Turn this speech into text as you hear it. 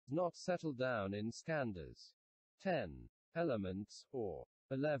does not settle down in skandhas. 10. Elements, or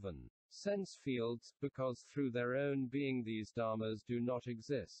 11. Sense fields, because through their own being these dharmas do not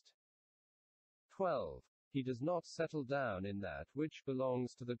exist. 12. He does not settle down in that which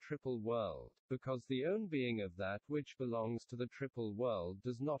belongs to the triple world, because the own being of that which belongs to the triple world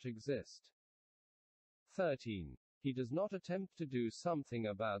does not exist. 13. He does not attempt to do something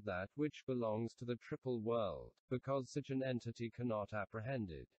about that which belongs to the triple world, because such an entity cannot apprehend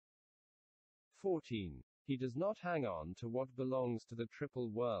it. 14. He does not hang on to what belongs to the triple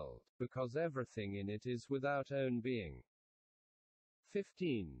world, because everything in it is without own being.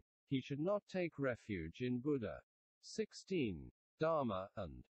 15. He should not take refuge in Buddha. 16. Dharma,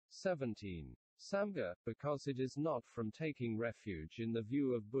 and 17. Sangha, because it is not from taking refuge in the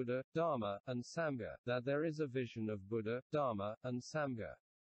view of Buddha, Dharma, and Sangha, that there is a vision of Buddha, Dharma, and Sangha.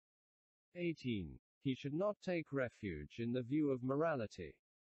 18. He should not take refuge in the view of morality,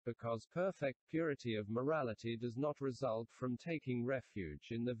 because perfect purity of morality does not result from taking refuge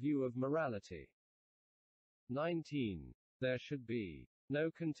in the view of morality. 19. There should be no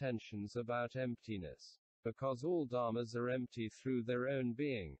contentions about emptiness, because all dharmas are empty through their own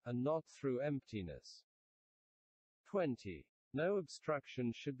being, and not through emptiness. 20. No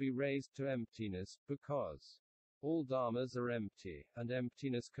obstruction should be raised to emptiness, because all dharmas are empty, and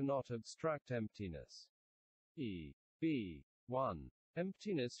emptiness cannot obstruct emptiness. E.B. 1.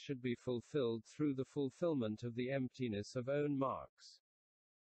 Emptiness should be fulfilled through the fulfillment of the emptiness of own marks.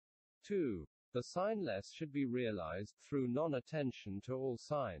 2. The signless should be realized through non-attention to all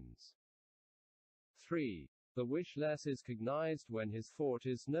signs. 3. The wishless is cognized when his thought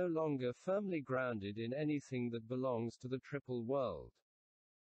is no longer firmly grounded in anything that belongs to the triple world.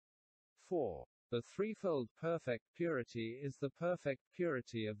 4. The threefold perfect purity is the perfect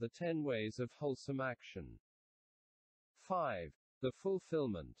purity of the 10 ways of wholesome action. 5. The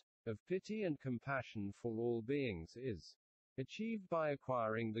fulfillment of pity and compassion for all beings is achieved by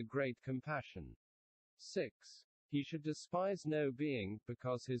acquiring the great compassion. 6. He should despise no being,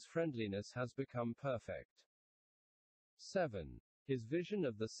 because his friendliness has become perfect. 7. His vision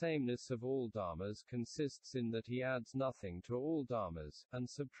of the sameness of all dharmas consists in that he adds nothing to all dharmas, and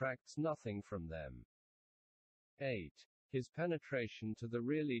subtracts nothing from them. 8. His penetration to the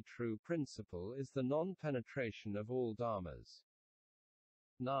really true principle is the non-penetration of all dharmas.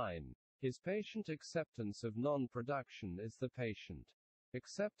 9. His patient acceptance of non-production is the patient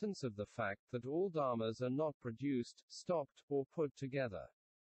acceptance of the fact that all dharmas are not produced, stopped, or put together.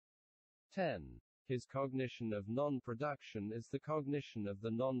 10. His cognition of non-production is the cognition of the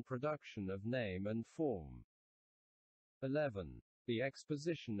non-production of name and form. 11. The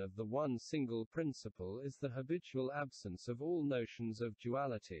exposition of the one single principle is the habitual absence of all notions of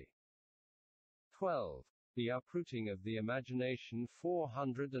duality. 12. The uprooting of the imagination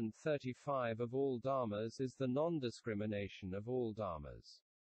 435 of all dharmas is the non-discrimination of all dharmas.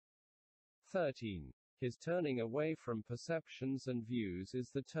 13. His turning away from perceptions and views is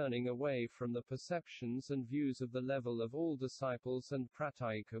the turning away from the perceptions and views of the level of all disciples and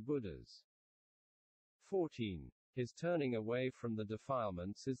pratyeka Buddhas. 14. His turning away from the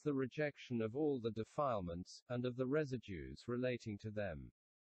defilements is the rejection of all the defilements, and of the residues relating to them.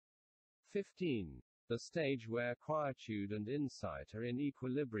 15. The stage where quietude and insight are in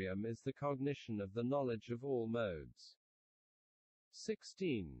equilibrium is the cognition of the knowledge of all modes.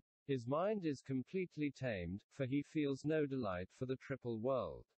 16. His mind is completely tamed, for he feels no delight for the triple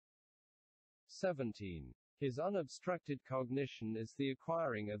world. 17. His unobstructed cognition is the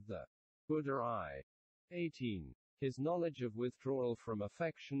acquiring of the Buddha I. 18. His knowledge of withdrawal from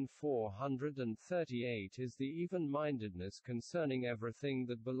affection 438 is the even-mindedness concerning everything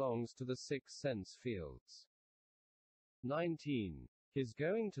that belongs to the 6 sense fields. 19. His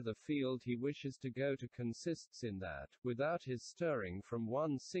going to the field he wishes to go to consists in that, without his stirring from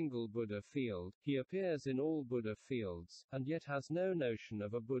one single Buddha field, he appears in all Buddha fields, and yet has no notion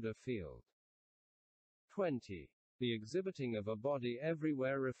of a Buddha field. 20. The exhibiting of a body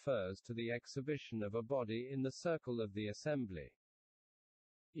everywhere refers to the exhibition of a body in the circle of the assembly.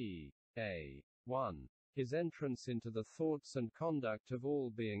 E.A. 1. His entrance into the thoughts and conduct of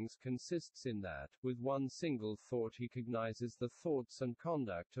all beings consists in that, with one single thought he cognizes the thoughts and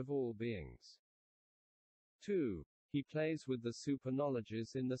conduct of all beings. 2. He plays with the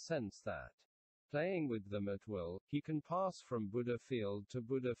superknowledges in the sense that, playing with them at will, he can pass from Buddha field to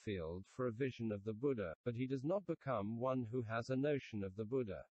Buddha field for a vision of the Buddha, but he does not become one who has a notion of the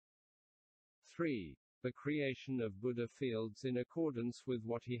Buddha. 3. The creation of Buddha fields in accordance with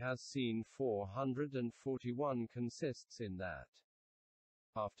what he has seen 441 consists in that,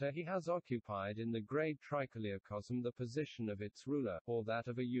 After he has occupied in the great tricholiocosm the position of its ruler, or that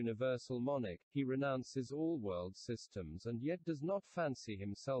of a universal monarch, he renounces all world systems and yet does not fancy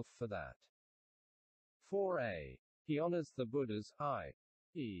himself for that. 4a. He honors the Buddhas,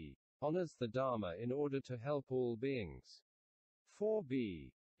 i.e., honors the Dharma in order to help all beings.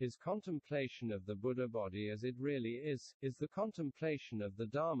 4b. His contemplation of the Buddha body as it really is the contemplation of the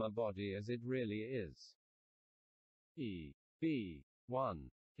Dharma body as it really is. b.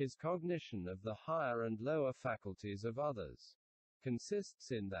 1. His cognition of the higher and lower faculties of others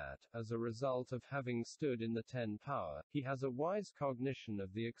consists in that, as a result of having stood in the 10 power, he has a wise cognition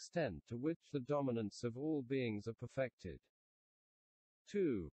of the extent to which the dominance of all beings are perfected.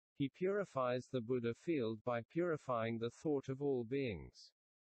 2. He purifies the Buddha field by purifying the thought of all beings.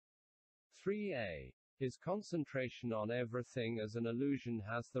 3a. His concentration on everything as an illusion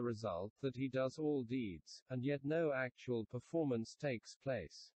has the result that he does all deeds, and yet no actual performance takes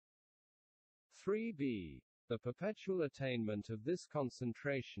place. 3b. The perpetual attainment of this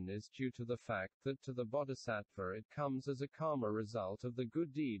concentration is due to the fact that to the bodhisattva it comes as a karma result of the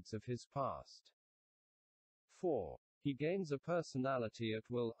good deeds of his past. 4. He gains a personality at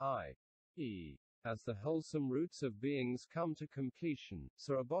will, i.e., as the wholesome roots of beings come to completion,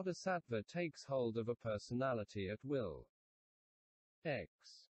 so a bodhisattva takes hold of a personality at will. A.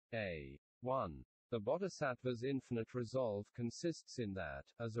 1. The bodhisattva's infinite resolve consists in that,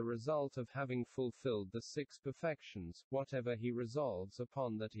 as a result of having fulfilled the 6 perfections, whatever he resolves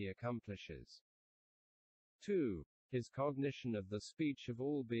upon that he accomplishes. 2. His cognition of the speech of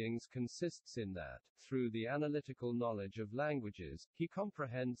all beings consists in that, through the analytical knowledge of languages, he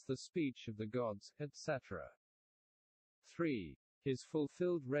comprehends the speech of the gods, etc. 3. His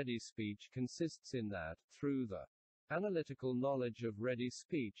fulfilled ready speech consists in that, through the analytical knowledge of ready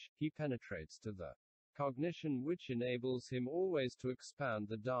speech, he penetrates to the cognition which enables him always to expound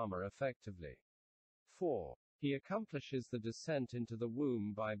the Dharma effectively. 4. He accomplishes the descent into the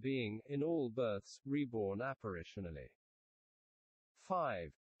womb by being, in all births, reborn apparitionally.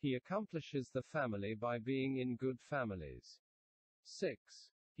 5. He accomplishes the family by being in good families.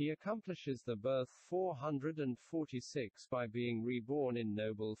 6. He accomplishes the birth 446 by being reborn in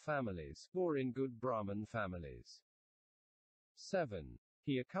noble families, or in good Brahmin families. 7.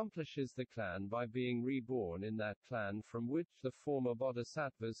 He accomplishes the clan by being reborn in that clan from which the former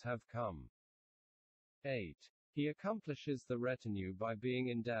bodhisattvas have come. 8. He accomplishes the retinue by being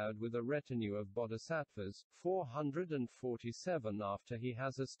endowed with a retinue of bodhisattvas, 447 after he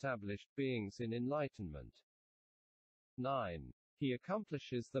has established beings in enlightenment. 9. He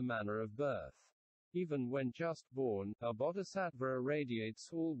accomplishes the manner of birth. Even when just born, a bodhisattva irradiates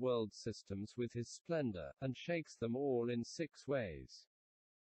all world systems with his splendor, and shakes them all in 6 ways.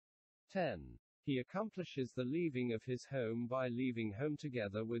 10. He accomplishes the leaving of his home by leaving home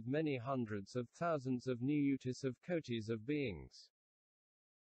together with many hundreds of thousands of niyutis of kotis of beings.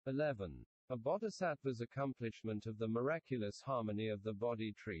 11. A bodhisattva's accomplishment of the miraculous harmony of the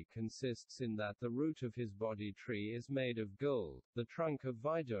body tree consists in that the root of his body tree is made of gold, the trunk of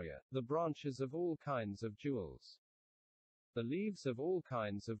Vaidya, the branches of all kinds of jewels, the leaves of all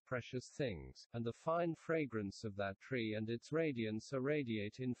kinds of precious things, and the fine fragrance of that tree and its radiance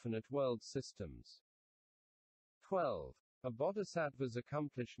irradiate infinite world systems. 12. A bodhisattva's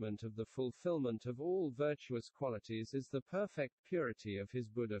accomplishment of the fulfillment of all virtuous qualities is the perfect purity of his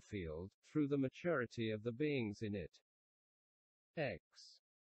Buddha field, through the maturity of the beings in it. X.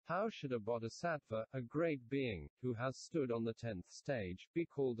 How should a bodhisattva, a great being, who has stood on the 10th stage, be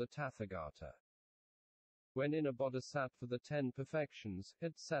called a Tathagata? When in a bodhisattva the 10 perfections,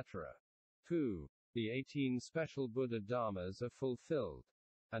 etc. 2. The 18 special Buddha dharmas are fulfilled.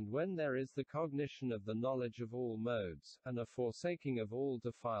 And when there is the cognition of the knowledge of all modes, and a forsaking of all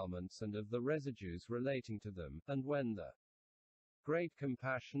defilements and of the residues relating to them, and when the great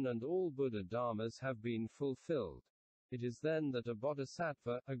compassion and all Buddha dharmas have been fulfilled, it is then that a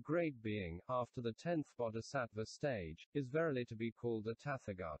bodhisattva, a great being, after the 10th bodhisattva stage, is verily to be called a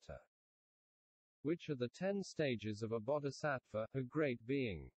Tathagata. Which are the 10 stages of a bodhisattva, a great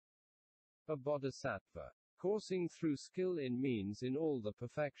being? A bodhisattva, coursing through skill in means in all the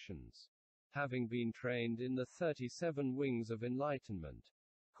perfections, having been trained in the 37 wings of enlightenment,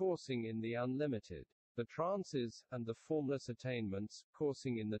 coursing in the unlimited, the trances, and the formless attainments,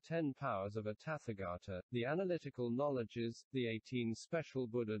 coursing in the 10 powers of a Tathagata, the analytical knowledges, the 18 special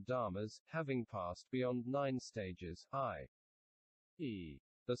Buddha dharmas, having passed beyond 9 stages, i.e.,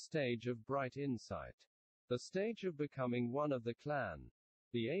 the stage of bright insight, the stage of becoming one of the clan,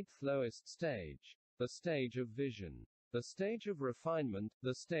 the 8th lowest stage, the stage of vision, The stage of refinement,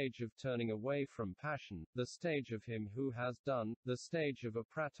 the stage of turning away from passion, the stage of him who has done, the stage of a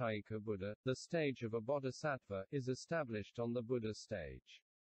pratyeka Buddha, the stage of a bodhisattva, is established on the Buddha stage.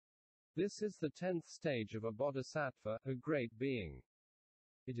 This is the 10th stage of a bodhisattva, a great being.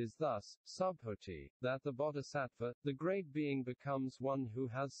 It is thus, subhuti, that the bodhisattva, the great being, becomes one who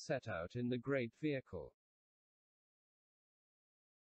has set out in the great vehicle.